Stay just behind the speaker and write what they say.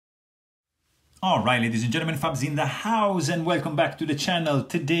All right, ladies and gentlemen, Fabs in the house, and welcome back to the channel.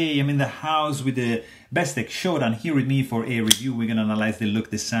 Today I'm in the house with the Bestech Shodan here with me for a review. We're gonna analyze the look,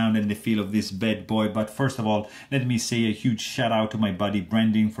 the sound, and the feel of this bad boy. But first of all, let me say a huge shout out to my buddy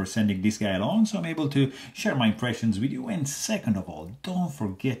Brandon for sending this guy along, so I'm able to share my impressions with you. And second of all, don't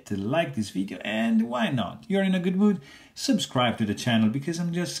forget to like this video, and why not? You're in a good mood? Subscribe to the channel, because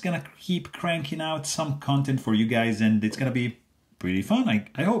I'm just gonna keep cranking out some content for you guys, and it's gonna be pretty fun,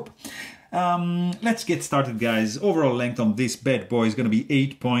 I hope. Let's get started, guys. Overall length on this bad boy is going to be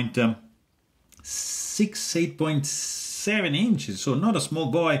 8.6, 8.7 inches, so not a small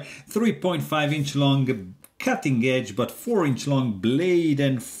boy. 3.5 inch long cutting edge, but 4 inch long blade,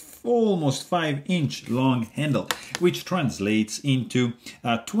 and almost 5 inch long handle, which translates into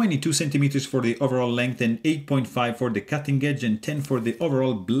 22 centimeters for the overall length, and 8.5 for the cutting edge, and 10 for the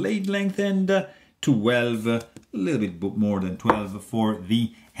overall blade length, and 12, a little bit more than 12 for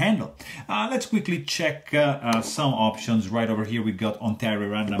the handle. Let's quickly check some options. Right over here we got Ontario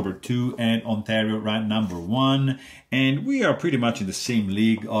rad number 2 and Ontario rad number 1, and we are pretty much in the same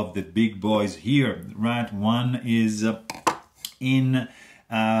league of the big boys here. Rad 1 is in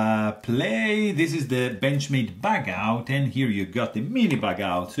play. This is the Benchmade bag out, and here you got the mini bag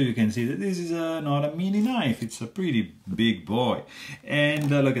out, so you can see that this is not a mini knife, it's a pretty big boy.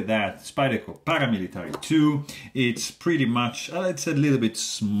 And look at that, Spyderco Paramilitary 2. It's pretty much it's a little bit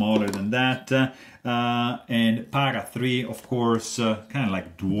smaller than that, and Para 3, of course, kind of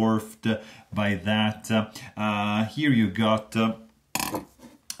like dwarfed by that. Here you got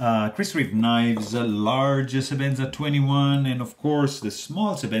Chris Reeve Knives, large Sebenza 21, and of course the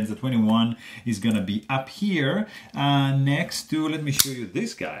small Sebenza 21 is gonna be up here next to, let me show you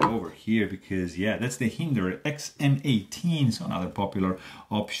this guy over here, because yeah, that's the Hinder XM18, so another popular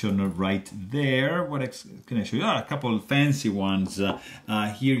option right there. What else can I show you? A couple fancy ones.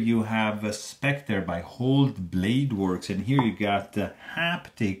 Here you have Spectre by Holt Blade Works, and here you got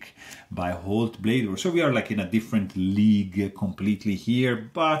Haptic by Holt Blade Works. So we are like in a different league completely here,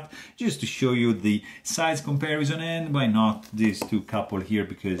 but just to show you the size comparison, and why not these two couple here,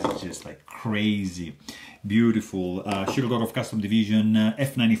 because it's just like crazy beautiful. Shieldog of Custom Division,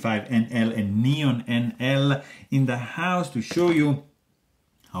 F95 NL and Neon NL in the house to show you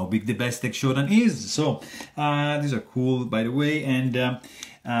how big the Bestech Shodan is. So these are cool, by the way, and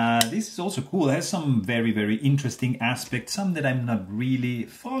this is also cool. It has some very interesting aspects, some that I'm not really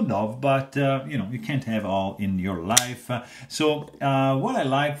fond of, but you know, you can't have all in your life. So what I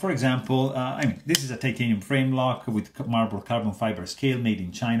like, for example, I mean, this is a titanium frame lock with marble carbon fiber scale, made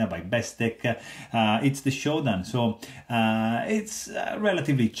in China by Bestech. It's the Shodan, so it's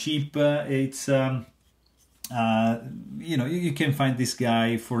relatively cheap. It's you know, you can find this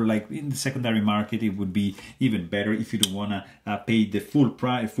guy for, like, in the secondary market. It would be even better if you don't want to pay the full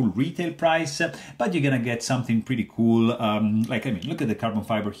retail price, but you're gonna get something pretty cool. Like, I mean, look at the carbon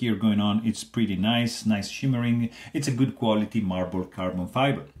fiber here going on. It's pretty nice shimmering. It's a good quality marble carbon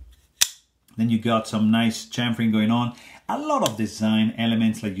fiber. Then you got some nice chamfering going on. A lot of design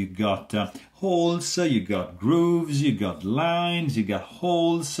elements, like you got holes, you got grooves, you got lines, you got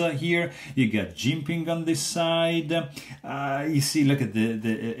holes here, you got jimping on this side. You see, look at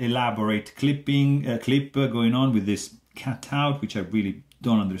the elaborate clip going on with this cutout, which I really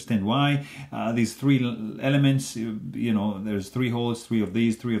don't understand why. These three elements, you know, there's 3 holes, 3 of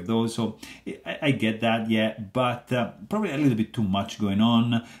these, 3 of those, so I get that, yeah, but probably a little bit too much going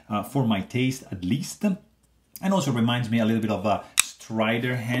on for my taste, at least. And also reminds me a little bit of a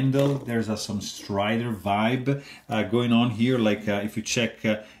Strider handle. There's some Strider vibe going on here, like if you check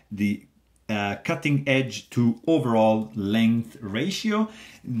the cutting edge to overall length ratio,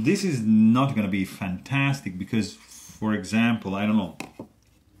 this is not going to be fantastic, because, for example, I don't know,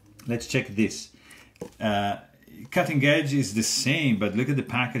 let's check this. Cutting edge is the same, but look at the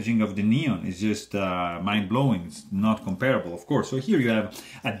packaging of the Neon. It's just mind-blowing. It's not comparable, of course. So here you have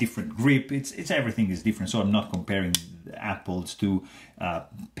a different grip. It's everything is different, so I'm not comparing apples to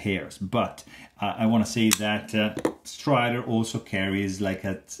pears. But I want to say that Strider also carries like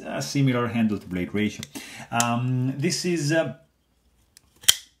a similar handle to blade ratio. This is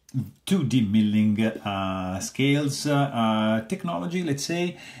 2D milling scales technology, let's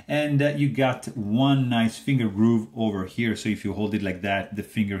say, and you got one nice finger groove over here. So if you hold it like that, the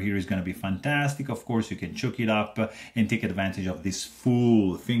finger here is going to be fantastic. Of course, you can choke it up and take advantage of this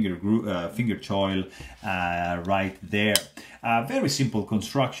full finger choil right there. Very simple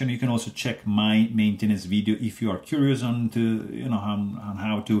construction. You can also check my maintenance video if you are curious on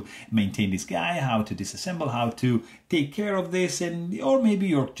how to maintain this guy, how to disassemble, how to take care of this, or maybe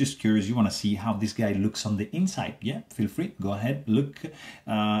you're just curious, you want to see how this guy looks on the inside. Yeah, feel free, go ahead, look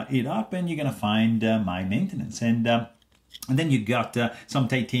it up, and you're gonna find my maintenance. And then you got some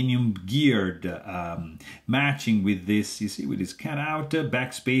titanium geared matching with this, you see, with this cutout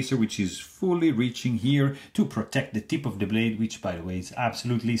back spacer, which is fully reaching here to protect the tip of the blade, which by the way is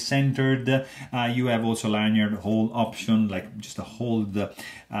absolutely centered. You have also lanyard hole option, like just a hold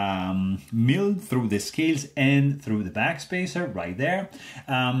milled through the scales and through the back spacer right there.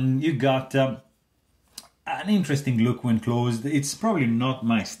 You got an interesting look when closed. It's probably not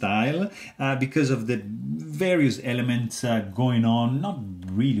my style because of the various elements going on, not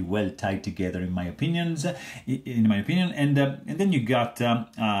really well tied together in my opinion. And then you got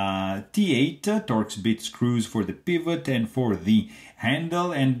T8 Torx bit screws for the pivot and for the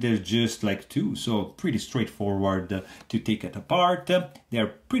handle, and they're just like two, so pretty straightforward to take it apart.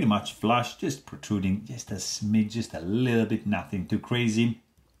 They're pretty much flush, just protruding just a smidge, just a little bit, nothing too crazy.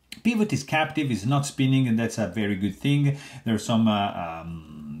 Pivot is captive, is not spinning, and that's a very good thing. There's some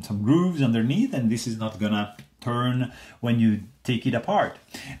grooves underneath, and this is not gonna turn when you take it apart.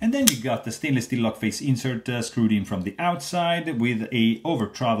 And then you got the stainless steel lock face insert screwed in from the outside with a over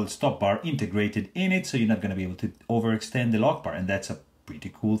travel stop bar integrated in it, so you're not gonna be able to overextend the lock bar, and that's a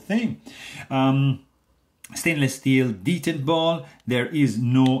pretty cool thing. Stainless steel detent ball. There is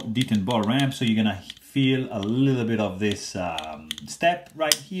no detent ball ramp, so you're gonna feel a little bit of this step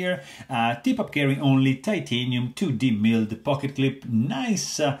right here. Tip-up carry only, titanium 2D milled pocket clip.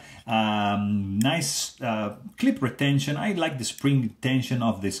 Nice clip retention. I like the spring tension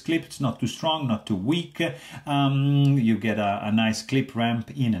of this clip. It's not too strong, not too weak. You get a nice clip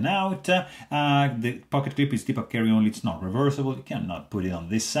ramp in and out. The pocket clip is tip-up carry only. It's not reversible. You cannot put it on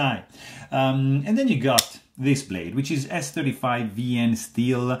this side. And then you got this blade, which is S35 VN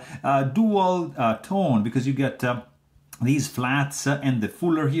steel, dual tone, because you get these flats and the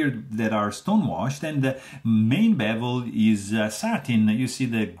fuller here that are stone washed, and the main bevel is satin. You see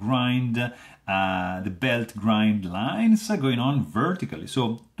the grind, the belt grind lines going on vertically.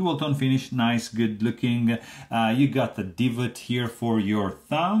 So dual tone finish, nice, good looking. You got the divot here for your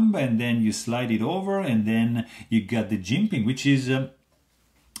thumb, and then you slide it over, and then you got the jimping, which is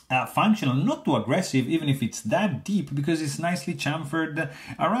functional, not too aggressive, even if it's that deep, because it's nicely chamfered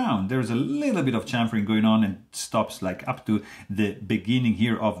around. There's a little bit of chamfering going on and stops like up to the beginning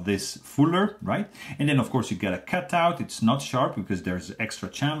here of this fuller, right? And then of course you get a cutout. It's not sharp because there's extra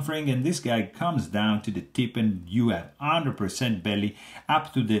chamfering, and this guy comes down to the tip, and you have 100% belly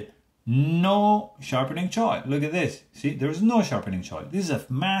up to the no sharpening choil. Look at this. See, there's no sharpening choil. This is a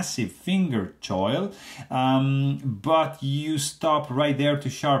massive finger choil, but you stop right there to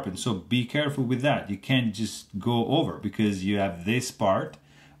sharpen. So be careful with that. You can't just go over, because you have this part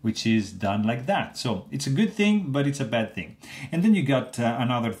which is done like that. So it's a good thing, but it's a bad thing. And then you got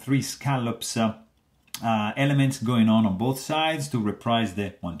another 3 scallops elements going on both sides to reprise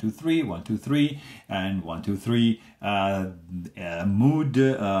the 1, 2, 3, 1, 2, 3, and 1, 2, 3 mood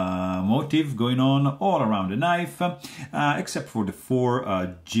motive going on all around the knife, except for the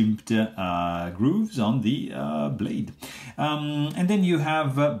 4 jimped grooves on the blade. And then you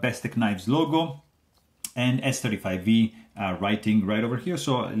have Bestech Knives logo and S35V writing right over here.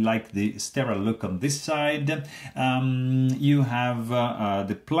 So like the sterile look on this side. You have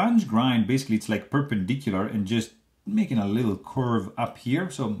the plunge grind. Basically it's like perpendicular and just making a little curve up here.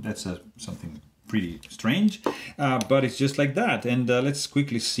 So that's something pretty strange, but it's just like that. And let's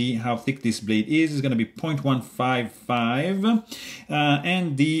quickly see how thick this blade is. It's going to be 0.155,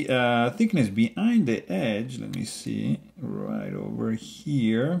 and the thickness behind the edge, let me see, right over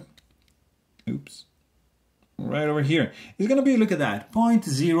here, oops, right over here, it's going to be, look at that,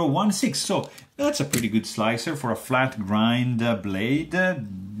 0.016. So that's a pretty good slicer for a flat grind blade,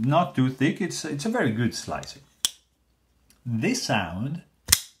 not too thick. It's a very good slicer. This sound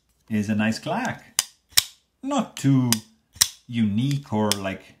is a nice clack. Not too unique or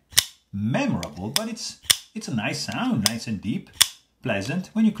like memorable, but it's a nice sound, nice and deep,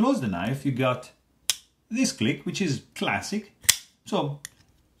 pleasant. When you close the knife, you got this click, which is classic. So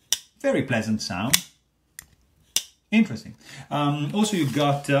very pleasant sound. Interesting. Also, you've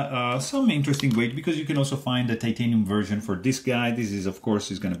got some interesting weight, because you can also find a titanium version for this guy. This is, of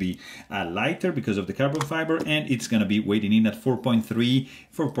course, is going to be lighter because of the carbon fiber, and it's going to be weighing in at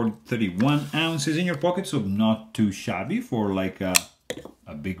 4.31 ounces in your pocket, so not too shabby for like a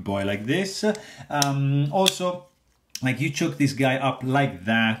big boy like this. Also, like you choke this guy up like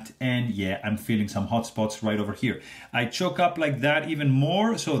that, and yeah, I'm feeling some hot spots right over here. I choke up like that even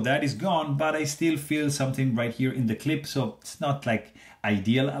more, so that is gone, but I still feel something right here in the clip, so it's not like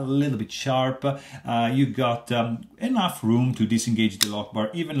ideal, a little bit sharp. You got enough room to disengage the lock bar,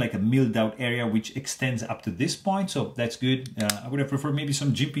 even like a milled out area which extends up to this point, so that's good. I would have preferred maybe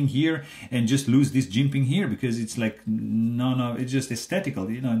some jimping here and just lose this jimping here, because it's like no, it's just aesthetical,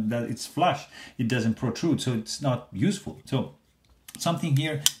 you know, that it's flush, it doesn't protrude, so it's not useful. So something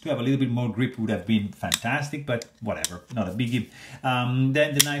here to have a little bit more grip would have been fantastic, but whatever, not a biggie.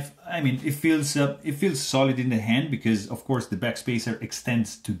 Then the knife, I mean, it feels solid in the hand, because of course the backspacer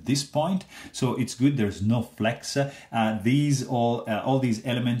extends to this point, so it's good. There's no flex. All these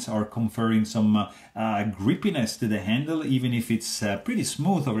elements are conferring some grippiness to the handle, even if it's pretty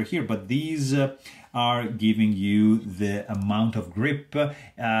smooth over here. But these are giving you the amount of grip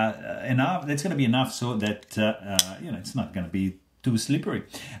enough. That's going to be enough so that you know, it's not going to be too slippery.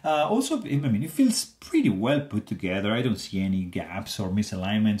 Also, I mean, it feels pretty well put together. I don't see any gaps or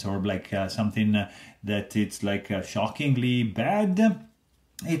misalignments or like something that it's like shockingly bad.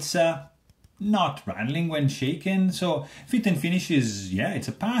 It's not rattling when shaken, so fit and finish is, yeah, it's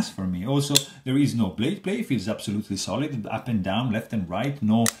a pass for me. Also, there is no blade play, feels absolutely solid, up and down, left and right,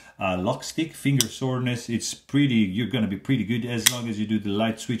 no lock stick, finger soreness. It's pretty, you're gonna be pretty good as long as you do the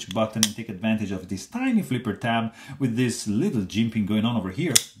light switch button and take advantage of this tiny flipper tab with this little jimping going on over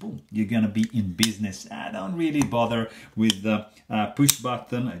here. Boom, you're gonna be in business. I don't really bother with the push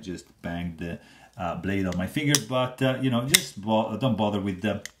button. I just banged the blade on my finger, but you know, just don't bother with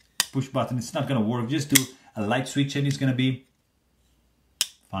the push button. It's not gonna work. Just do a light switch and it's gonna be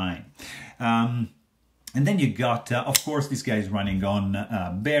fine. And then you got, of course, this guy is running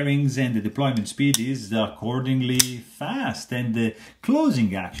on bearings, and the deployment speed is accordingly fast. And the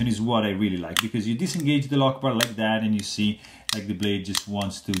closing action is what I really like, because you disengage the lock bar like that, and you see like the blade just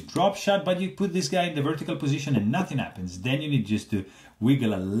wants to drop shut, but you put this guy in the vertical position and nothing happens. Then you need just to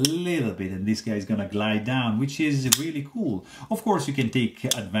wiggle a little bit, and this guy is gonna glide down, which is really cool. Of course, you can take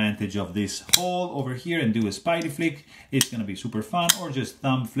advantage of this hole over here and do a spidey flick. It's gonna be super fun, or just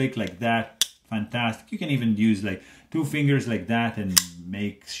thumb flick like that. Fantastic. You can even use like 2 fingers like that and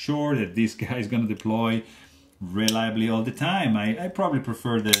make sure that this guy is going to deploy reliably all the time. I probably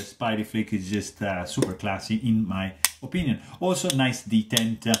prefer the spidey flick. It's just super classy in my opinion. Also, nice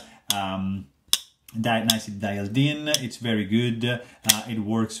detent, nicely dialed in. It's very good. It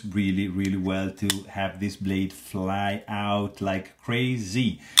works really, really well to have this blade fly out like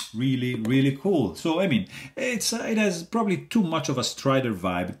crazy. Really, really cool. So I mean, it has probably too much of a Strider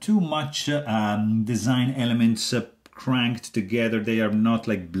vibe, too much design elements cranked together. They are not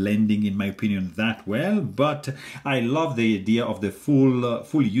like blending, in my opinion, that well, but I love the idea of the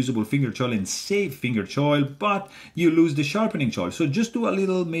fully usable finger choil and safe finger choil, but you lose the sharpening choil. So just do a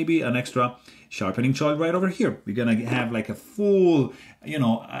little, maybe an extra sharpening choil right over here. We're gonna have like a full, you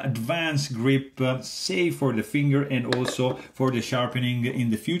know, advanced grip, safe for the finger and also for the sharpening in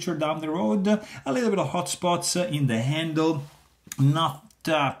the future down the road. A little bit of hot spots in the handle, not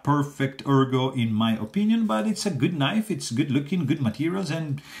perfect ergo in my opinion, but it's a good knife. It's good looking, good materials,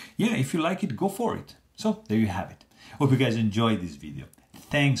 and yeah, if you like it, go for it. So there you have it. Hope you guys enjoyed this video.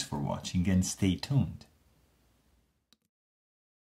 Thanks for watching and stay tuned.